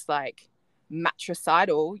in this like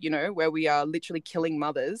matricidal, where we are literally killing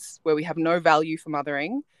mothers, where we have no value for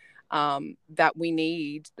mothering, that we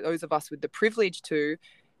need, those of us with the privilege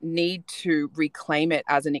need to reclaim it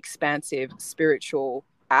as an expansive spiritual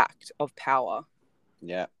act of power.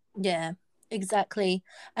 Yeah. Yeah, exactly.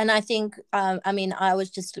 And I think, I was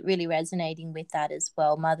just really resonating with that as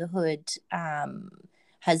well. Motherhood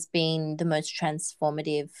has been the most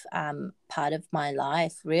transformative part of my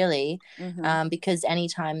life, really, because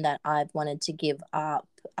anytime that I've wanted to give up,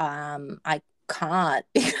 I can't,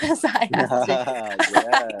 because I have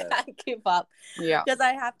to I can't give up, because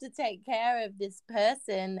I have to take care of this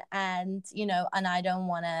person, and and I don't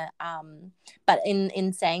want to but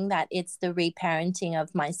in saying that, it's the reparenting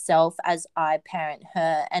of myself as I parent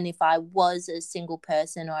her. And if I was a single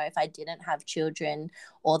person, or if I didn't have children,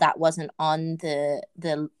 or that wasn't on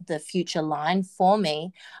the future line for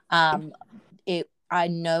me, I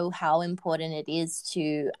know how important it is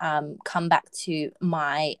to come back to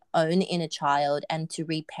my own inner child and to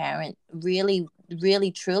reparent, really, really,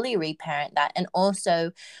 truly reparent that. And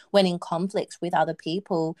also when in conflicts with other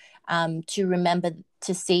people, to remember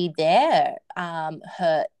to see their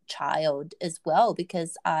hurt child as well,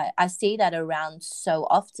 because I see that around so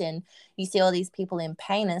often. You see all these people in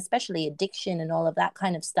pain, and especially addiction and all of that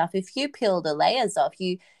kind of stuff. If you peel the layers off,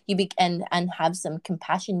 you begin and have some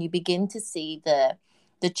compassion, you begin to see the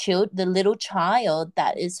little child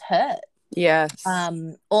that is hurt. Yes.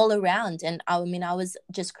 All around. And I was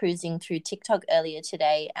just cruising through TikTok earlier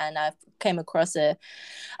today, and I came across a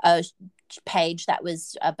page that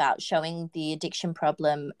was about showing the addiction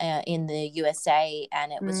problem in the USA,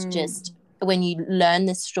 and it was just, when you learn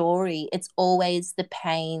the story, it's always the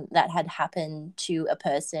pain that had happened to a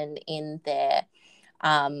person in their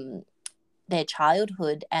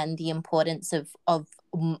childhood, and the importance of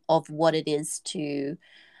what it is to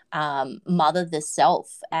mother the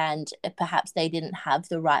self, and perhaps they didn't have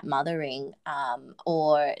the right mothering,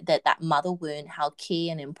 or that mother wound, how key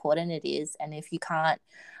and important it is. And if you can't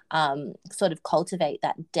sort of cultivate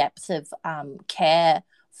that depth of care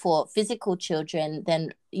for physical children,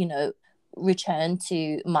 then return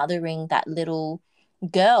to mothering that little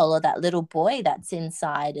girl or that little boy that's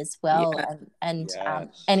inside as well. And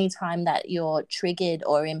anytime that you're triggered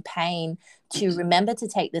or in pain, to remember to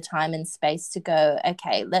take the time and space to go,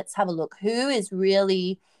 okay, let's have a look, who is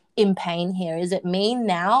really in pain here? Is it me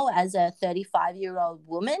now as a 35-year-old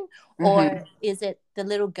woman, or is it the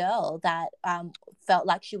little girl that felt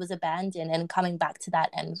like she was abandoned? And coming back to that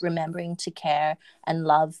and remembering to care and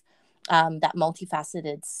love that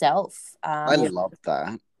multifaceted self. I love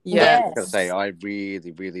that. Yes. I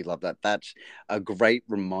really, really love that. That's a great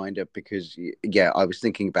reminder, because I was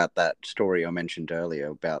thinking about that story I mentioned earlier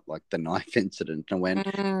about like the knife incident, and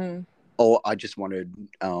when I just wanted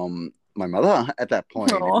my mother at that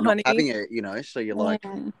point, and not having it, so you're like,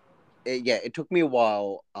 it took me a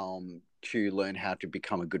while to learn how to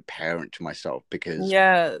become a good parent to myself, because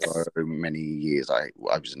for so many years I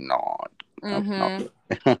was not.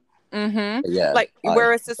 Like,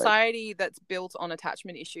 we're a society that's built on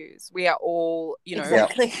attachment issues. We are all,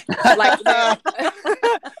 exactly. Like,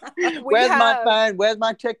 where's my phone? Where's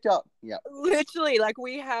my TikTok? Yeah, literally, like,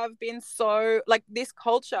 we have been so, like, this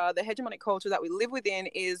culture, the hegemonic culture that we live within,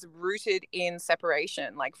 is rooted in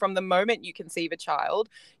separation. Like, from the moment you conceive a child,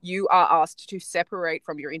 you are asked to separate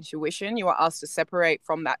from your intuition. You are asked to separate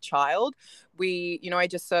from that child. I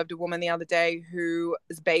just served a woman the other day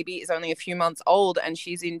whose baby is only a few months old, and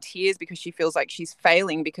she's in tears because she feels like she's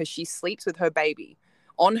failing because she sleeps with her baby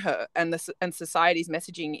on her, and society's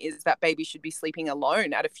messaging is that baby should be sleeping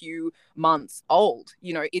alone at a few months old.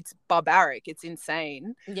 It's barbaric, it's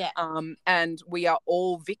insane. And we are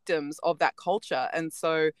all victims of that culture. And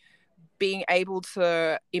so being able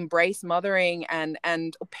to embrace mothering and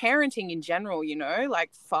parenting in general,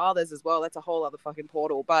 like fathers as well, that's a whole other fucking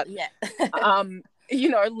portal. But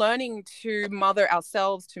learning to mother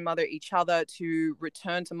ourselves, to mother each other, to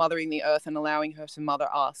return to mothering the earth and allowing her to mother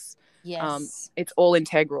us. It's all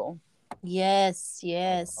integral. Yes.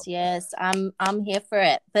 I'm here for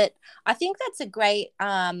it. But I think that's a great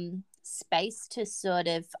space to sort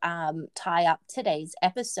of tie up today's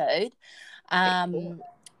episode.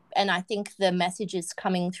 And I think the message is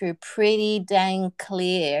coming through pretty dang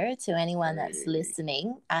clear to anyone that's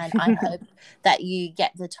listening. And I hope that you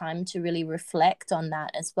get the time to really reflect on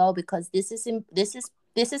that as well, because this is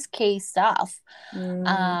key stuff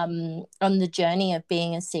on the journey of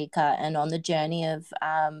being a seeker and on the journey of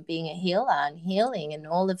being a healer and healing and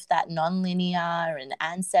all of that non-linear and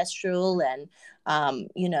ancestral and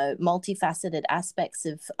multifaceted aspects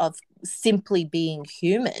of simply being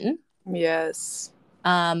human. Yes.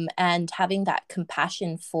 And having that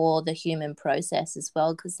compassion for the human process as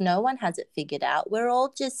well, because no one has it figured out. We're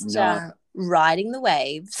all just riding the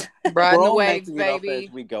waves. Riding the waves, making it up baby.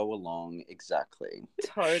 as we go along. Exactly.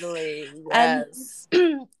 Totally. Yes.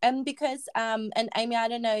 And because and Amy, I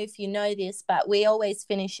don't know if you know this, but we always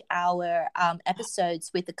finish our episodes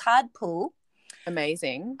with a card pull.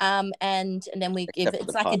 Amazing. And then we give Except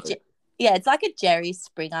it's for like the it's like a Jerry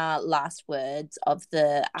Springer last words of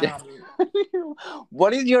the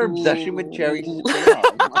What is your obsession with Jerry Springer?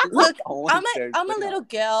 Look, I'm a little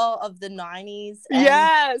girl of the 90s.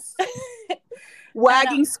 Yes.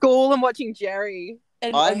 Wagging school and watching Jerry.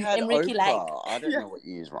 I had and Ricky Oprah. Lake. I don't know what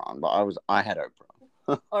years were on, but I had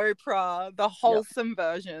Oprah. Oprah, the wholesome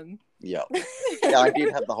version. Yeah. Yeah, I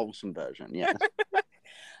did have the wholesome version, yeah.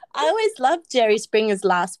 I always loved Jerry Springer's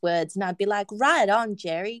last words, and I'd be like, right on,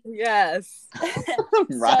 Jerry. Yes.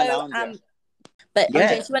 Right on, Jerry. But Yeah.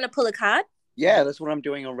 Andre, do you want to pull a card? Yeah, that's what I'm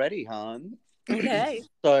doing already, hon. Okay.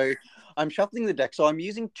 So I'm shuffling the deck. So I'm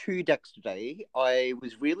using 2 decks today. I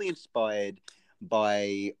was really inspired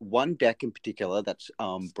by one deck in particular that's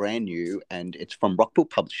brand new, and it's from Rockpool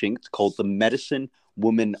Publishing. It's called The Medicine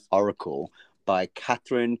Woman Oracle by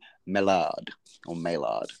Catherine Maillard, or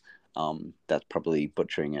Maillard. That's probably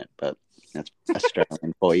butchering it, but that's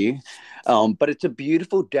Australian for you. But it's a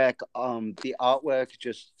beautiful deck. The artwork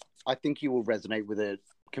I think you will resonate with it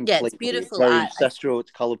completely. Yeah, it's beautiful. It's very art. ancestral.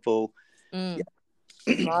 It's colorful. Mm.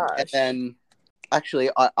 Yeah. And then, actually,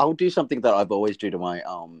 I'll do something that I've always do to my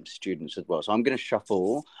students as well. So I'm going to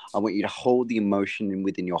shuffle. I want you to hold the emotion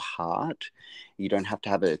within your heart. You don't have to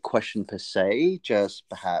have a question per se, just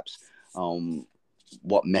perhaps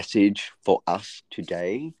what message for us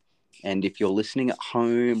today. And if you're listening at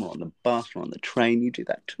home or on the bus or on the train, you do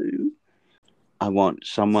that too. I want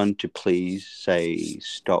someone to please say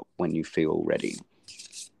stop when you feel ready.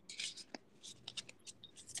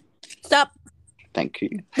 Stop. Thank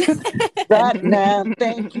you. Right now,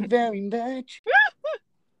 thank you very much.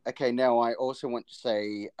 Okay, now I also want to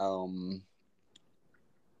say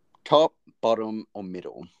top, bottom, or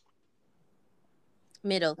middle.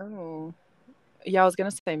 Middle. Oh. Yeah, I was going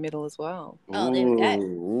to say middle as well. Oh, there we go.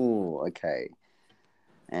 Ooh, okay.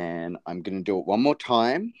 And I'm going to do it one more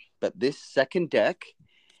time. But this second deck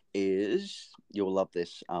is, you'll love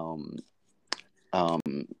this,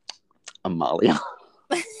 Amalia.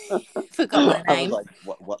 Forgot my I name. was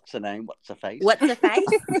like, what's the name? What's the face? What's the face?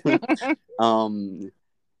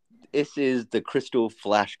 This is the Crystal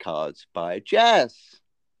Flashcards by Jess.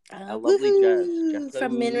 Our lovely Jess.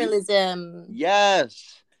 From Mineralism.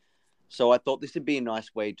 Yes. So I thought this would be a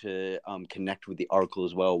nice way to connect with the Oracle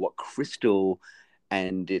as well. What crystal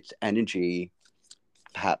and its energy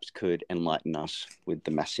perhaps could enlighten us with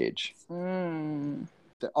the message. Mm.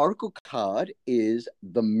 The Oracle card is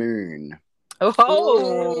the Moon.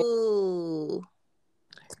 Oh.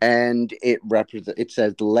 And it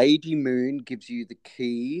says Lady Moon gives you the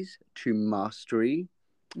keys to mastery.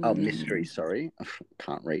 Mystery, sorry.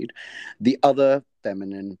 Can't read. The other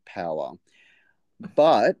feminine power.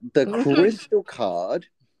 But the crystal card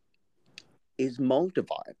is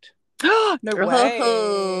Moldavite. No way.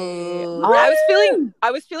 Oh. I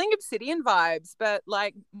was feeling obsidian vibes, but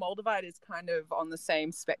like Moldavite is kind of on the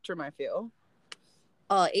same spectrum, I feel.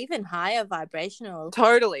 Oh, even higher vibrational.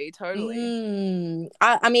 Totally.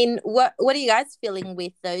 I mean, what are you guys feeling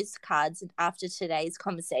with those cards after today's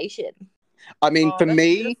conversation? I mean, for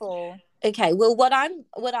me, beautiful. Okay, well, what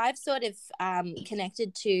I've sort of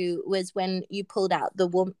connected to was when you pulled out the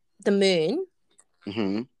moon.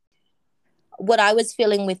 Mm-hmm. What I was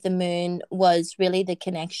feeling with the moon was really the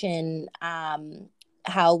connection,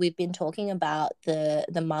 how we've been talking about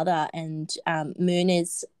the mother, and moon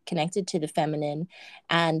is connected to the feminine,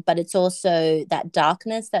 but it's also that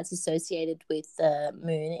darkness that's associated with the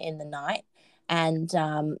moon in the night. And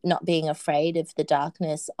not being afraid of the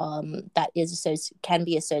darkness that can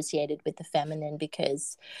be associated with the feminine,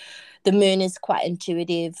 because the moon is quite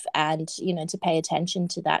intuitive, and to pay attention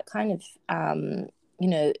to that kind of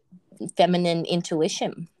feminine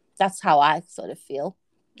intuition. That's how I sort of feel.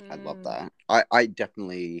 I love that. I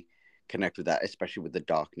definitely connect with that, especially with the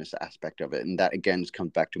darkness aspect of it. And that again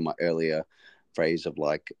comes back to my earlier phrase of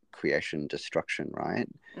like creation, destruction, right?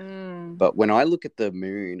 But when I look at the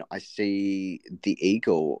moon, I see the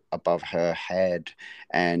eagle above her head.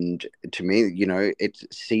 And to me, you know, it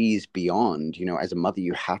sees beyond. You know, as a mother,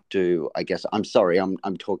 you have to, I guess, I'm sorry,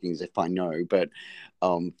 I'm talking as if I know, but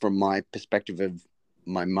from my perspective of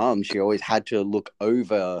my mum, she always had to look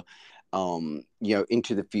over, you know,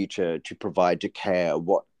 into the future to provide, to care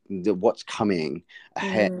what's coming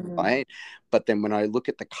ahead, right? But then when I look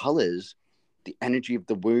at the colors, the energy of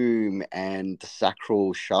the womb and the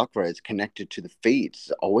sacral chakra is connected to the feet.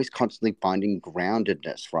 It's always constantly finding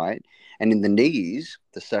groundedness, right? And in the knees,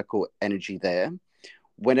 the circle energy there,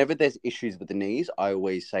 whenever there's issues with the knees, I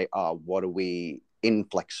always say, what are we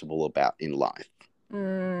inflexible about in life?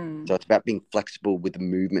 So it's about being flexible with the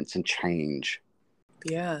movements and change.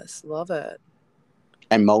 Yes, love it.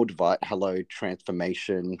 And Moldavite, hello,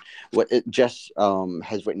 transformation. What it just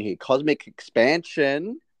has written here, cosmic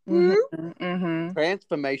expansion,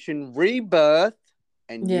 transformation, rebirth,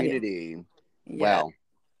 and unity. Wow.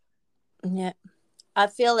 Yeah. I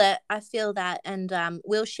feel that, and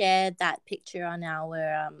we'll share that picture on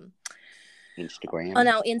our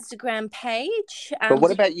Instagram page. But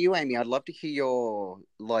what about you, Amy? I'd love to hear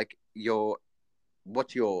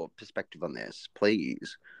what's your perspective on this,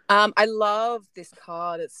 please? I love this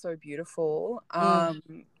card. It's so beautiful.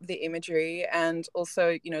 The imagery, and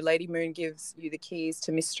also, you know, Lady Moon gives you the keys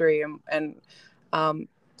to mystery, and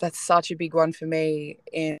that's such a big one for me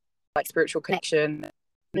in like spiritual connection,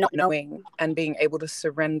 not knowing and being able to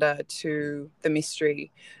surrender to the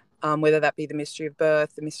mystery, whether that be the mystery of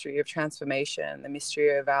birth, the mystery of transformation, the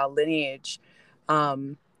mystery of our lineage.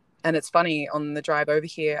 And it's funny, on the drive over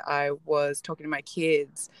here, I was talking to my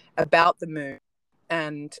kids about the moon.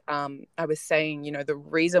 And I was saying, you know, the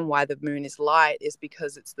reason why the moon is light is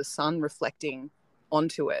because it's the sun reflecting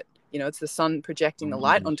onto it. You know, it's the sun projecting the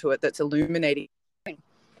light onto it that's illuminating.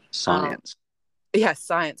 Science.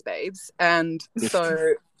 Science, babes. And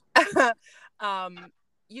so,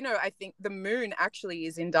 you know, I think the moon actually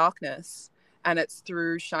is in darkness, and it's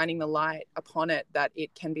through shining the light upon it that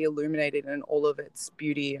it can be illuminated in all of its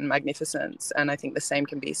beauty and magnificence. And I think the same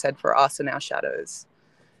can be said for us and our shadows.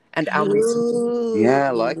 And our yeah,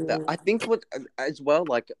 I like that. I think what as well,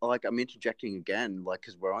 like I'm interjecting again, like,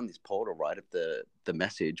 because we're on this portal, right, of the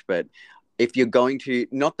message. But if you're going to,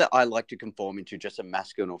 not that I like to conform into just a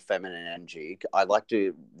masculine or feminine energy, I like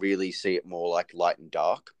to really see it more like light and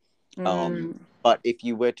dark. But if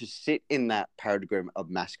you were to sit in that paradigm of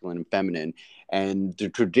masculine and feminine, and the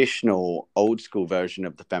traditional old school version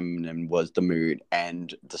of the feminine was the moon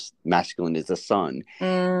and the masculine is the sun,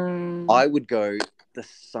 I would go, the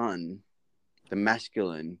sun, the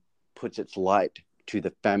masculine, puts its light to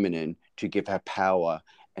the feminine to give her power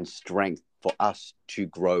and strength for us to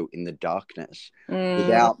grow in the darkness.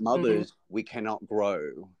 Without mothers, we cannot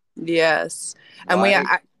grow. Yes. Right? And we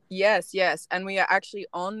are, yes. And we are actually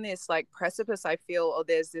on this like precipice, I feel, or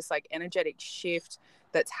there's this like energetic shift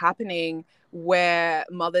that's happening where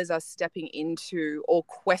mothers are stepping into or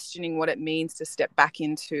questioning what it means to step back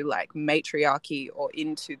into like matriarchy or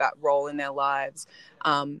into that role in their lives.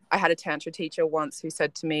 I had a Tantra teacher once who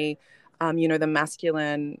said to me, you know, the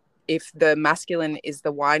masculine, if the masculine is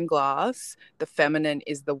the wine glass, the feminine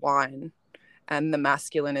is the wine. And the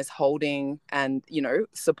masculine is holding and, you know,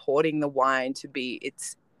 supporting the wine to be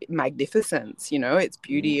its magnificence, you know, its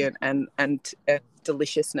beauty and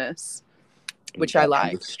deliciousness. Which I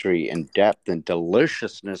like. Mystery and depth and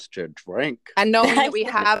deliciousness to drink. And knowing that we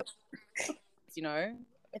have, you know,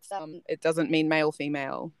 it's it doesn't mean male,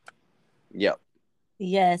 female. Yep.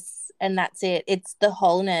 Yes, and that's it. It's the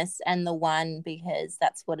wholeness and the one, because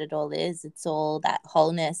that's what it all is. It's all that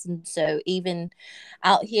wholeness. And so even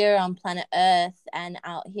out here on planet Earth and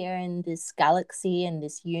out here in this galaxy and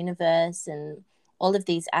this universe and all of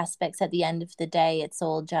these aspects, at the end of the day, it's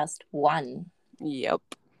all just one. Yep.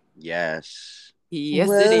 Yes. Yes,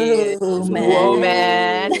 whoa, it is. Whoa,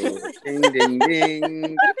 man. Ding, ding,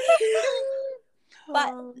 ding.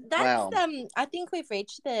 But that's I think we've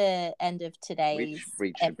reached the end of today's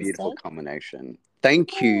reached a beautiful combination.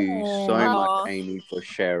 Thank you so much, Amy, for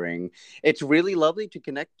sharing. It's really lovely to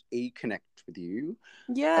connect with you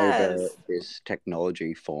over this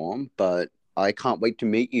technology form, but I can't wait to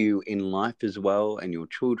meet you in life as well and your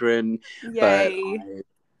children. Yay. But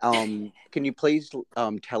can you please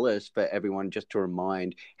tell us, for everyone, just to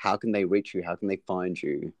remind, how can they reach you? How can they find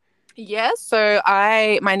you? Yes, so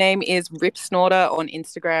my name is Rip Snorter on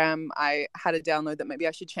Instagram. I had a download that maybe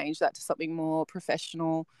I should change that to something more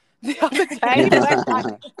professional the other day,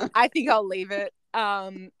 but I think I'll leave it.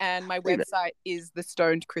 And my Leave it. website is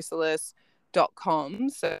thestonedchrysalis.com.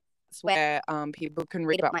 So that's where people can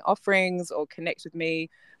read about my offerings or connect with me.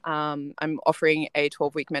 I'm offering a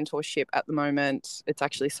 12-week mentorship at the moment. It's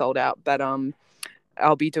actually sold out, but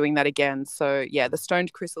I'll be doing that again. So yeah,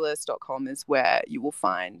 thestonedchrysalis.com is where you will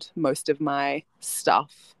find most of my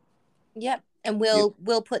stuff. Yep. And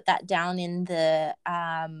we'll put that down in the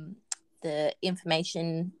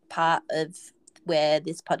information part of where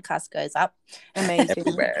this podcast goes up. Amazing.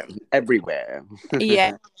 Everywhere.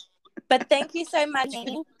 Yeah. But thank you so much.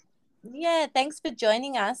 Yeah, thanks for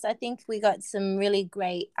joining us. I think we got some really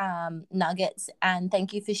great nuggets, and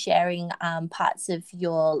thank you for sharing parts of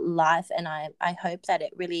your life. And I hope that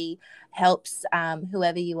it really helps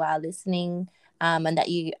whoever you are listening, and that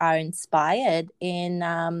you are inspired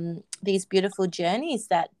in these beautiful journeys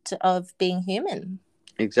of being human.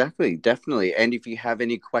 Exactly, definitely. And if you have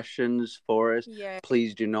any questions for us, Yeah.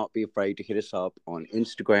 please do not be afraid to hit us up on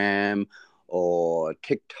Instagram or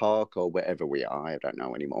TikTok or wherever we are. I don't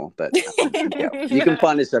know anymore, but yeah, you can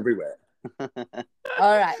find us everywhere.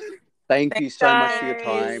 All right. Thank you so much for your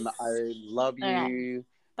guys. time. I love All right. you.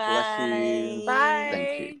 Bye. Bless you. Bye.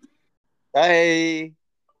 Thank you. Bye.